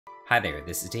Hi there,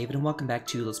 this is David and welcome back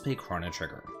to Let's Play Chrono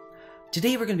Trigger.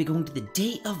 Today we're going to be going to the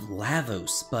Day of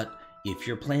Lavos, but if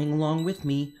you're playing along with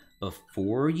me,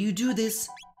 before you do this,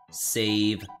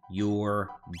 save your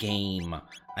game.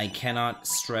 I cannot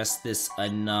stress this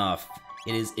enough.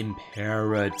 It is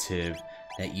imperative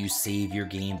that you save your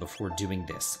game before doing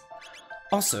this.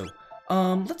 Also,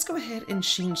 let's go ahead and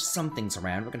change some things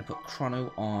around. We're going to put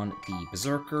Chrono on the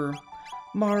Berserker,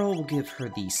 Marl will give her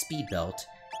the Speed Belt,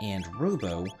 and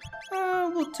Robo,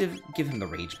 we'll give him the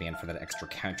Rage Band for that extra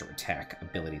counterattack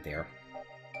ability there.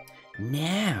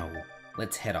 Now,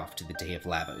 let's head off to the Day of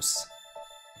Lavos.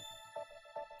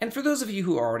 And for those of you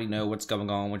who already know what's going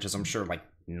on, which is I'm sure like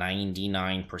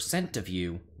 99% of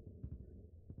you,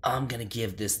 I'm gonna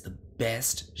give this the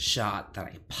best shot that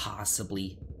I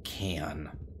possibly can.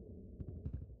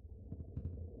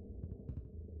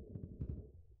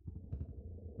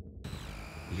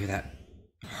 You hear that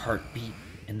heartbeat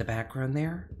in the background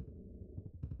there?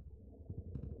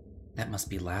 That must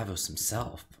be Lavos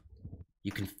himself.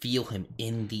 You can feel him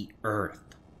in the earth.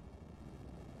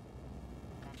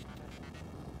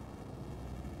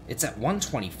 It's at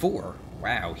 124.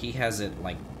 Wow, he has it,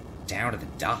 like, down to the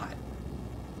dot.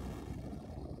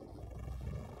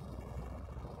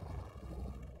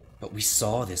 But we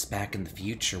saw this back in the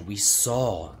future. We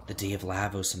saw the Day of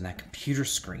Lavos on that computer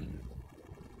screen.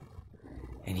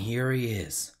 And here he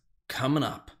is, coming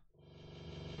up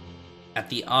at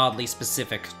the oddly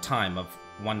specific time of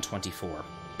 124.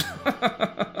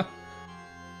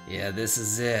 Yeah, this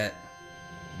is it.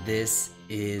 This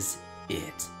is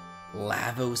it.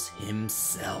 Lavos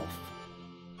himself.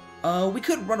 We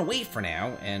could run away for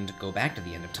now and go back to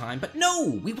the end of time, but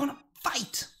no! We want to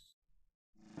fight!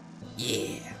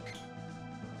 Yeah.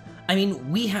 I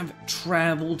mean, we have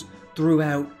traveled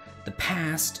throughout the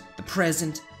past, the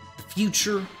present, the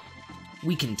future.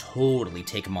 We can totally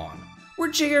take him on. We're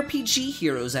JRPG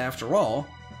heroes after all.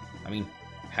 I mean,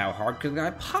 how hard could the guy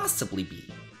possibly be?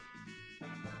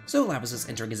 So Lavos is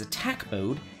entering his attack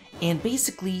mode, and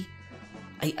basically,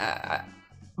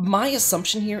 my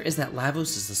assumption here is that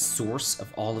Lavos is the source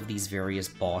of all of these various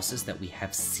bosses that we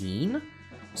have seen.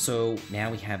 So now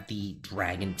we have the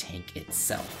dragon tank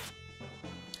itself.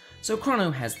 So Chrono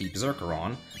has the Berserker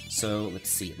on, so let's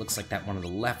see, it looks like that one on the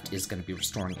left is going to be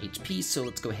restoring HP, so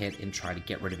let's go ahead and try to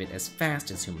get rid of it as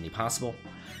fast as humanly possible.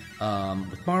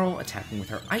 With Marl attacking with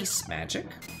her ice magic.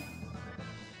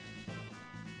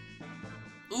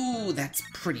 Ooh, that's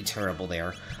pretty terrible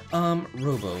there.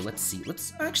 Robo, let's see,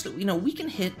 actually, you know, we can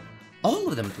hit all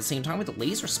of them at the same time with a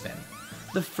laser spin.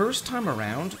 The first time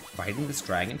around fighting this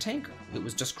dragon tank, it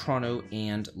was just Chrono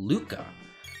and Luca.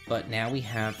 But now we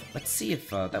have, let's see if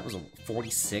that was a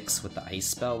 46 with the ice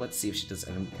spell. Let's see if she does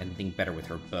anything better with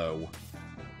her bow.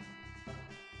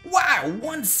 Wow,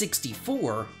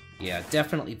 164! Yeah,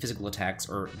 definitely physical attacks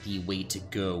are the way to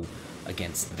go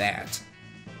against that.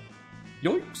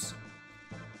 Yikes!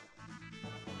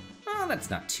 Oh, that's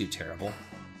not too terrible.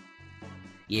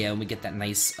 Yeah, and we get that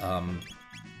nice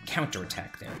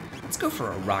counterattack there. Let's go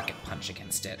for a rocket punch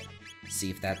against it. See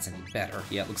if that's any better.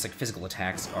 Yeah, it looks like physical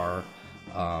attacks are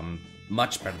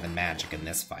much better than magic in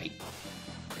this fight.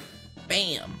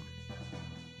 Bam!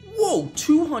 Whoa,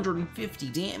 250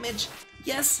 damage?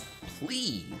 Yes,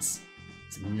 please.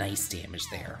 It's nice damage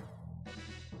there.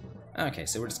 Okay,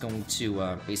 so we're just going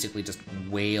to basically just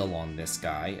wail on this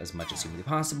guy as much as humanly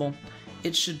possible.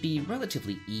 It should be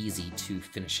relatively easy to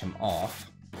finish him off,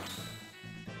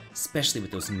 especially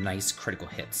with those nice critical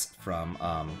hits from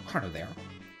Chrono there.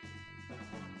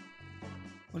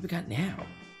 What do we got now?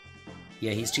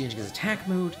 Yeah, he's changing his attack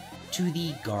mode to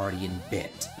the Guardian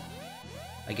bit.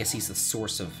 I guess he's the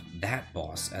source of that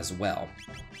boss as well.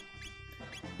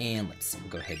 And let's see,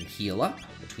 we'll go ahead and heal up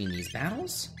between these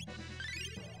battles.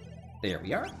 There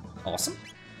we are. Awesome.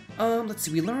 Let's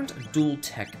see, we learned a dual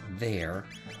tech there,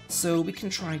 so we can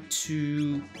try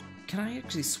to... Can I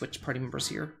actually switch party members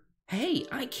here? Hey,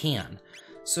 I can.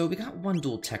 So we got one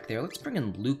dual tech there. Let's bring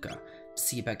in Luca to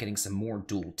see about getting some more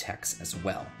dual techs as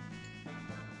well.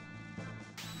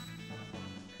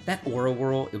 That Aura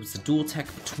Whirl, it was the dual tech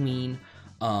between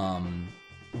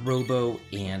Robo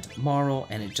and Marl,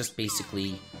 and it just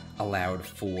basically allowed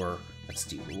for, let's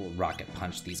do a little rocket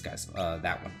punch these guys,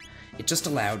 that one. It just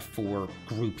allowed for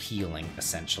group healing,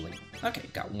 essentially. Okay,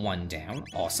 got one down,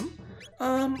 awesome.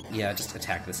 Yeah, just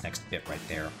attack this next bit right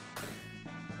there.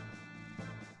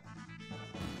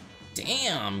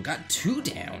 Damn, got two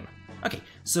down. Okay,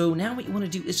 so now what you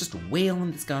want to do is just wail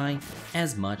on this guy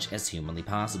as much as humanly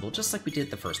possible, just like we did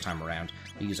the first time around.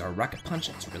 We use our rocket punch,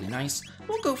 it's really nice.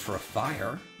 We'll go for a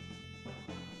fire.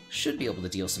 Should be able to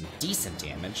deal some decent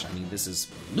damage. I mean, this is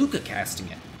Luca casting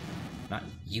it, not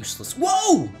Useless.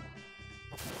 Whoa!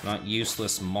 Not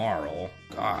useless Marl.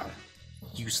 God.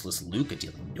 Useless Luca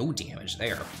dealing no damage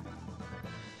there.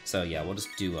 So yeah, we'll just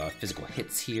do physical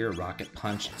hits here. Rocket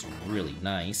Punch. It's really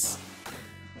nice.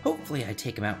 Hopefully I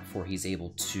take him out before he's able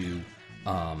to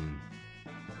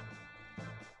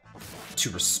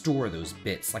restore those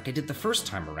bits like I did the first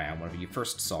time around whenever you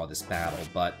first saw this battle,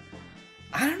 but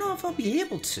I don't know if I'll be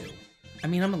able to. I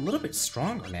mean, I'm a little bit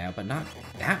stronger now, but not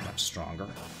that much stronger.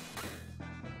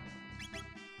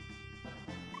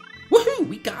 Woohoo!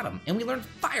 We got him! And we learned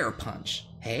Fire Punch!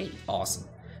 Hey, awesome.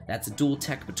 That's a dual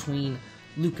tech between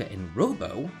Luca and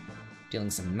Robo,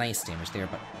 dealing some nice damage there,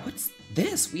 but what's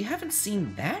this? We haven't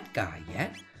seen that guy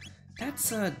yet.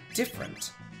 That's,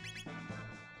 different.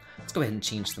 Let's go ahead and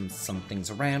change some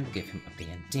things around. We'll give him a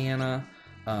bandana.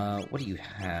 What do you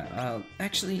have?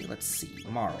 Actually, let's see.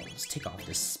 Marl, let's take off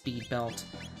this speed belt.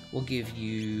 We'll give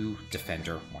you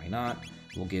Defender. Why not?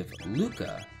 We'll give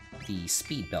Luca the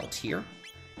speed belt here.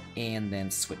 And then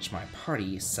switch my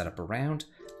party setup around.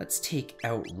 Let's take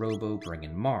out Robo, bring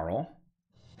in Marl.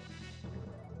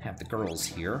 Have the girls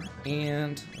here.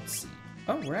 And let's see.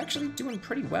 Oh, we're actually doing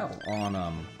pretty well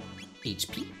on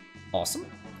HP. Awesome.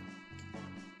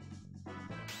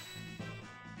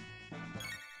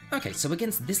 Okay, so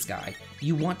against this guy,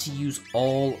 you want to use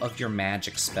all of your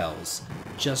magic spells.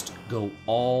 Just go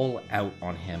all out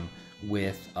on him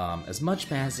with as much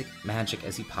magic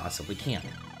as you possibly can.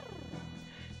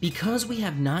 Because we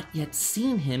have not yet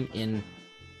seen him in,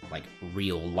 like,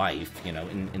 real life, you know,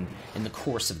 in the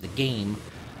course of the game,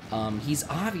 he's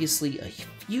obviously a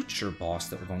future boss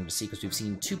that we're going to see, because we've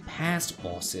seen 2 past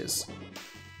bosses.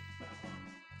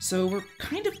 So we're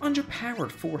kind of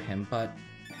underpowered for him, but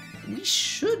we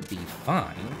should be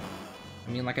fine.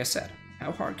 I mean, like I said,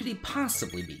 how hard could he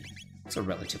possibly be? It's a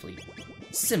relatively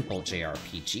simple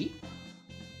JRPG.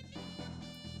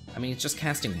 I mean, it's just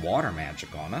casting water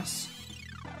magic on us.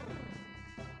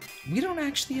 We don't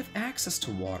actually have access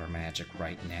to water magic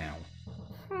right now.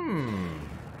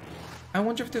 I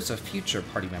wonder if there's a future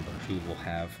party member who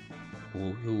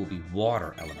will be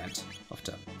water element. I'll have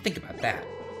to think about that.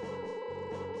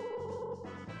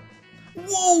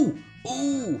 Whoa!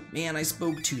 Oh, man, I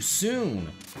spoke too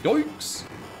soon. Yikes!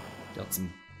 Dealt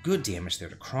some good damage there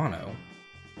to Chrono.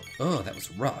 Oh, that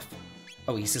was rough.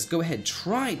 Oh, he says, go ahead,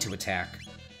 try to attack.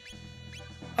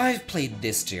 I've played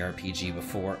this JRPG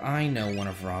before. I know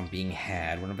whenever I'm being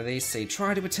had. Whenever they say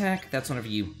try to attack, that's whenever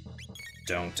you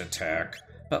don't attack.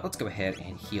 But let's go ahead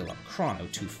and heal up Chrono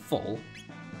to full.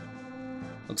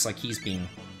 Looks like he's being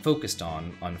focused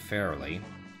on unfairly.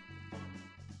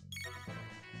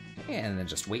 And then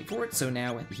just wait for it. So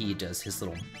now he does his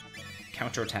little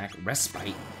counterattack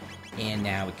respite. And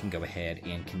now we can go ahead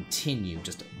and continue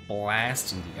just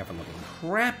blasting the ever-loving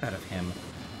crap out of him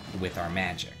with our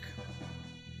magic.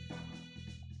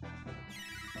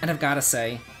 And I've got to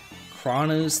say,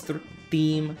 Chrono's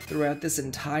theme throughout this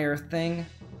entire thing,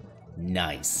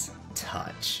 nice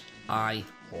touch. I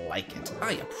like it.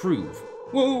 I approve.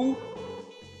 Whoa!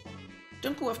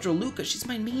 Don't go after Luca, she's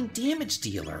my main damage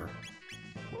dealer.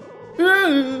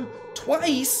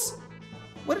 Twice?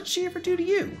 What did she ever do to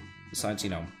you? Besides, you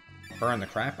know, burn the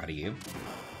crap out of you.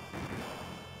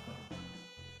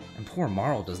 And poor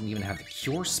Marl doesn't even have the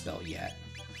cure spell yet.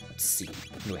 Let's see.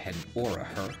 Go ahead and aura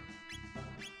her.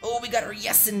 Oh, we got her,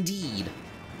 yes indeed!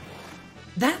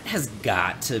 That has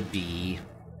got to be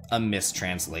a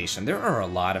mistranslation. There are a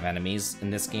lot of enemies in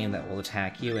this game that will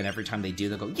attack you, and every time they do,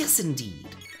 they'll go, yes indeed!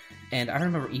 And I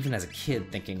remember even as a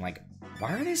kid thinking, like,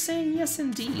 why are they saying yes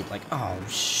indeed? Like, oh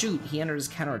shoot, he entered his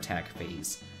counterattack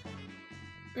phase.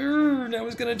 Now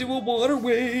he's gonna do a water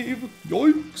wave!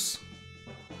 Yikes!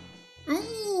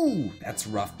 Ooh, that's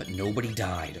rough, but nobody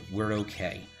died. We're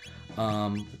okay.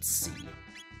 Let's see.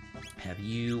 Have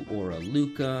you or a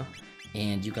Luca,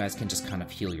 and you guys can just kind of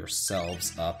heal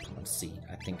yourselves up. Let's see,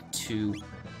 I think two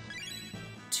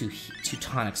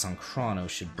tonics on Chrono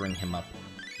should bring him up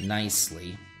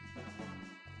nicely.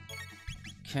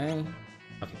 Okay,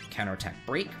 counterattack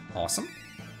break, awesome.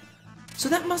 So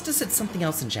that must have said something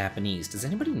else in Japanese. Does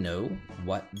anybody know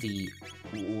what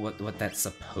that's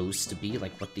supposed to be?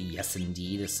 Like what the yes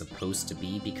indeed is supposed to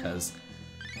be? Because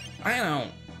I'm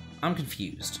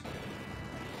confused.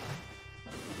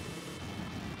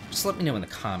 Just let me know in the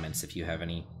comments if you have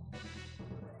any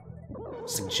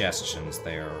suggestions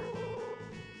there.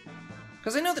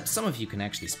 Because I know that some of you can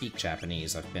actually speak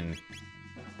Japanese. I've been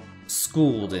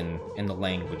schooled in the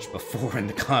language before in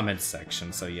the comments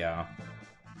section, so yeah.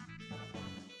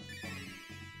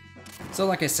 So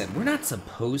like I said, we're not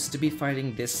supposed to be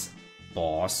fighting this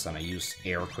boss, and I use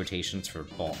air quotations for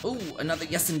boss. Oh, another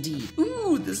yes indeed.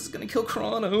 Ooh, this is gonna kill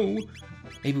Chrono.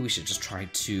 Maybe we should just try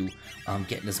to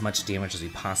get in as much damage as we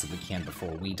possibly can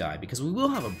before we die, because we will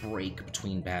have a break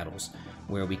between battles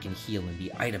where we can heal in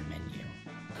the item menu.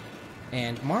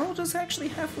 And Marl does actually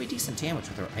halfway decent damage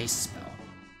with her ice spell.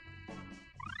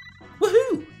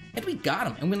 Woohoo! And we got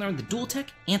him, and we learned the dual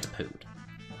tech Antipode.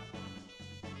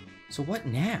 So what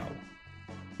now?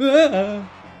 Ah!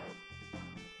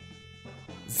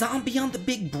 Zombie on the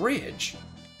big bridge!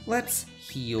 Let's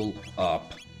heal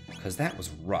up, because that was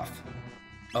rough.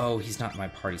 Oh, he's not in my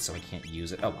party, so I can't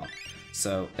use it. Oh well.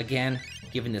 So, again,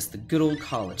 giving this the good old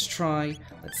college try,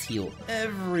 let's heal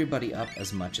everybody up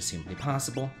as much as humanly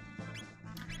possible.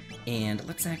 And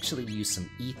let's actually use some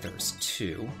ethers,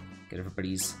 too. Get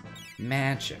everybody's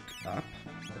magic up.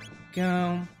 There we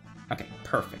go. Okay,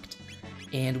 perfect.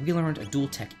 And we learned a dual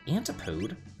tech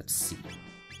Antipode. Let's see.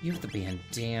 You have the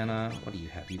bandana. What do you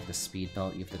have? You have the speed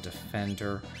belt. You have the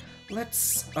defender.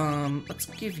 Let's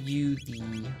give you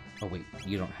the... Oh, wait,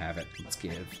 you don't have it. Let's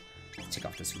take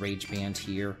off this rage band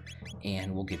here,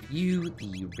 and we'll give you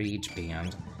the rage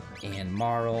band. And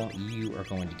Marl, you are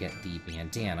going to get the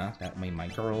bandana. That way my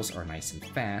girls are nice and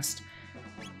fast.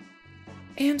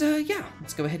 And, yeah,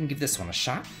 let's go ahead and give this one a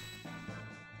shot.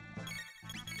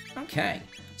 Okay,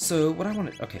 so what I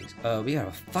want to... Okay, we have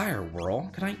a fire whirl.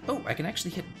 Can I... Oh, I can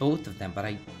actually hit both of them, but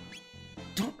I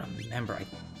don't remember. I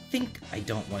think I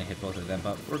don't want to hit both of them,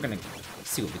 but we're going to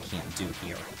see what we can't do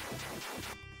here.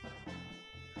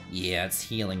 Yeah, it's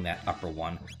healing that upper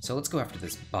one. So let's go after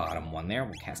this bottom one there.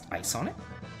 We'll cast ice on it.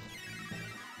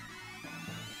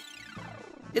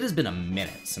 It has been a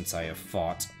minute since I have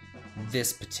fought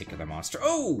this particular monster.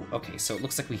 Oh! Okay, so it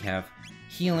looks like we have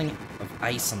healing of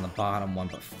ice on the bottom one,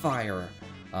 but fire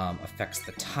affects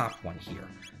the top one here.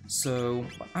 So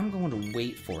what I'm going to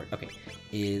wait for it, okay,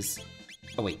 is...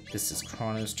 Oh wait, this is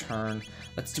Chrono's turn.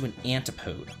 Let's do an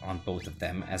Antipode on both of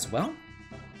them as well.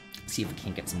 See if we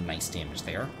can't get some nice damage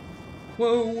there.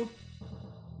 Whoa!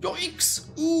 Yikes!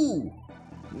 Ooh!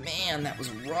 Man, that was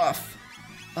rough.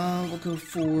 We'll go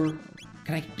for...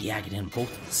 Can I... Yeah, I get in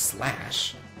both of the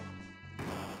slash.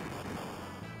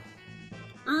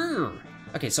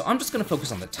 Okay, so I'm just going to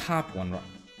focus on the top one.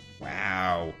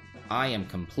 Wow. I am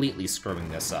completely screwing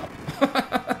this up.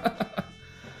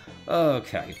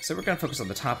 Okay, so we're going to focus on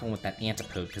the top one with that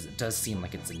Antipode, because it does seem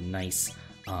like it's a nice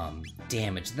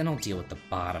damage. Then I'll deal with the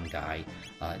bottom guy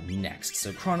next.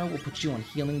 So Chrono, will put you on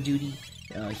healing duty.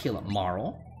 Heal up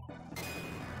Marl.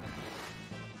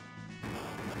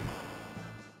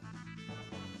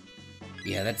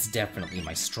 Yeah, that's definitely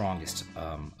my strongest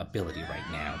ability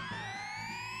right now.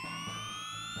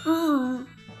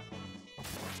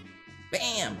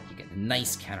 Bam! You get a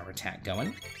nice counterattack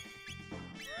going.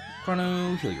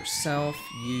 Chrono, heal yourself.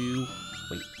 You...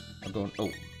 Wait, I'm going...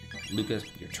 Oh, Lucas,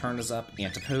 your turn is up.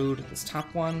 Antipode, this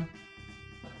top one.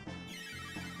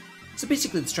 So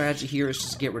basically the strategy here is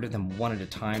just to get rid of them one at a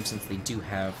time, since they do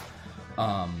have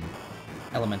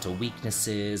elemental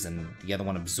weaknesses, and the other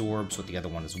one absorbs what the other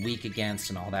one is weak against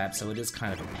and all that, so it is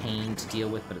kind of a pain to deal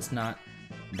with, but it's not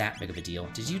that big of a deal.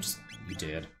 Did you just... You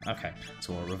did. Okay,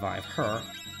 so we'll revive her.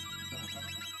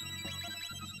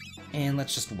 And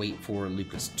let's just wait for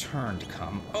Luca's turn to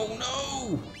come.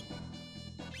 Oh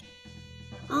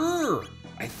no!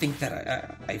 I think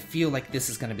that I feel like this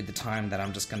is going to be the time that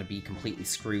I'm just going to be completely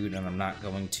screwed, and I'm not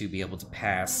going to be able to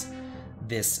pass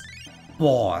this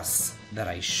boss that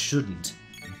I shouldn't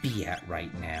be at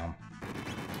right now.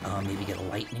 Maybe get a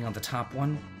lightning on the top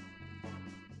one.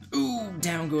 Ooh,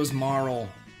 down goes Marl.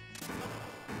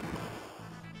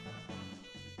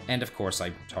 And of course,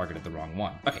 I targeted the wrong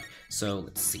one. Okay, so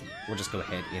let's see. We'll just go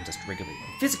ahead and just regularly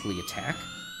physically attack.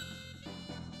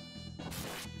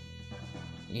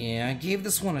 Yeah, I gave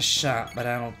this one a shot, but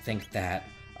I don't think that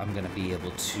I'm gonna be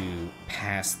able to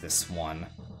pass this one.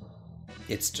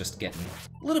 It's just getting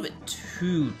a little bit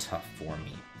too tough for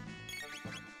me.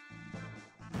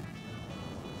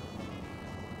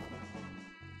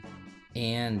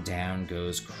 And down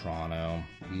goes Chrono.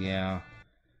 Yeah.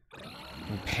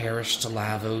 We perished to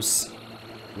Lavos.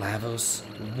 Lavos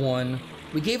won.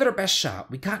 We gave it our best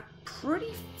shot. We got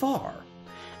pretty far.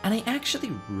 And I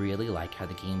actually really like how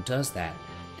the game does that.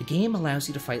 The game allows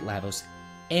you to fight Lavos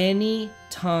any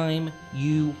time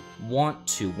you want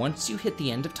to. Once you hit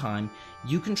the end of time,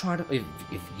 you can try to...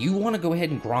 If you want to go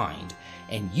ahead and grind,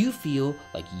 and you feel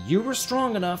like you were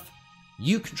strong enough,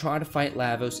 you can try to fight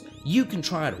Lavos. You can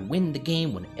try to win the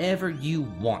game whenever you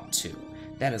want to.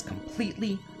 That is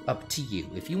completely up to you.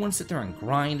 If you want to sit there and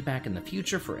grind back in the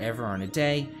future forever and a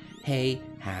day, hey,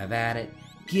 have at it.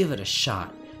 Give it a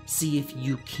shot. See if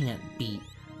you can't beat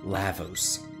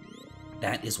Lavos.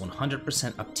 That is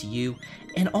 100% up to you.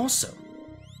 And also,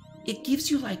 it gives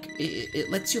you it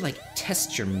lets you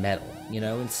test your mettle,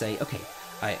 and say, okay,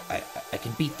 I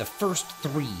can beat the first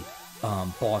 3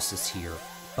 bosses here,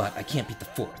 but I can't beat the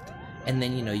 4th. And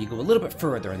then, you go a little bit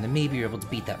further, and then maybe you're able to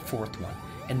beat that 4th one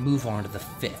and move on to the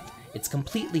 5th. It's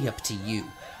completely up to you,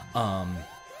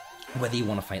 whether you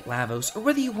want to fight Lavos or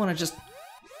whether you want to just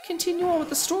continue on with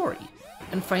the story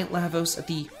and fight Lavos at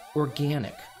the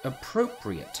organic,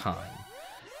 appropriate time.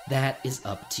 That is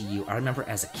up to you. I remember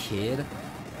as a kid,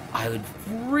 I would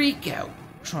freak out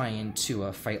trying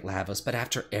to fight Lavos, but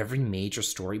after every major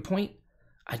story point,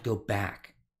 I'd go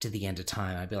back to the end of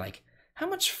time. I'd be like, how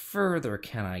much further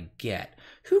can I get?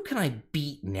 Who can I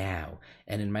beat now?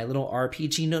 And in my little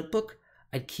RPG notebook,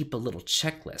 I'd keep a little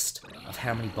checklist of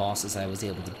how many bosses I was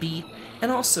able to beat,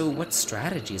 and also what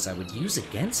strategies I would use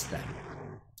against them.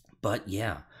 But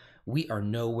yeah, we are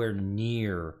nowhere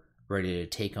near ready to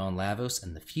take on Lavos,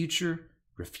 and the future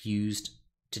refused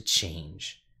to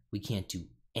change. We can't do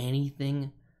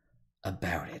anything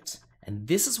about it. And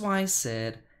this is why I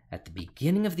said at the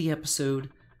beginning of the episode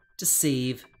to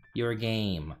save your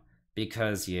game.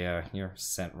 Because, yeah, you're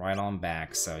sent right on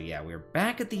back. So, yeah, we're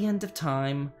back at the end of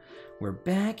time. We're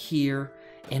back here,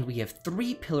 and we have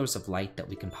 3 pillars of light that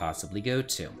we can possibly go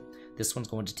to. This one's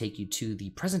going to take you to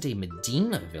the present-day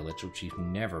Medina village, which you've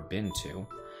never been to.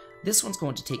 This one's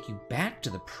going to take you back to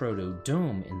the Proto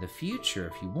Dome in the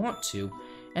future if you want to.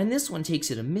 And this one takes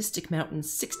you to Mystic Mountain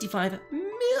 65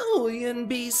 million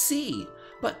BC.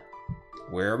 But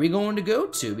where are we going to go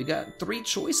to? We got 3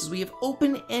 choices. We have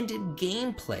open-ended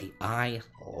gameplay. I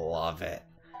love it.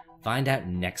 Find out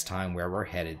next time where we're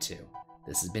headed to.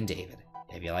 This has been David.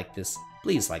 If you like this,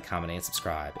 please like, comment, and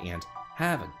subscribe, and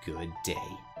have a good day.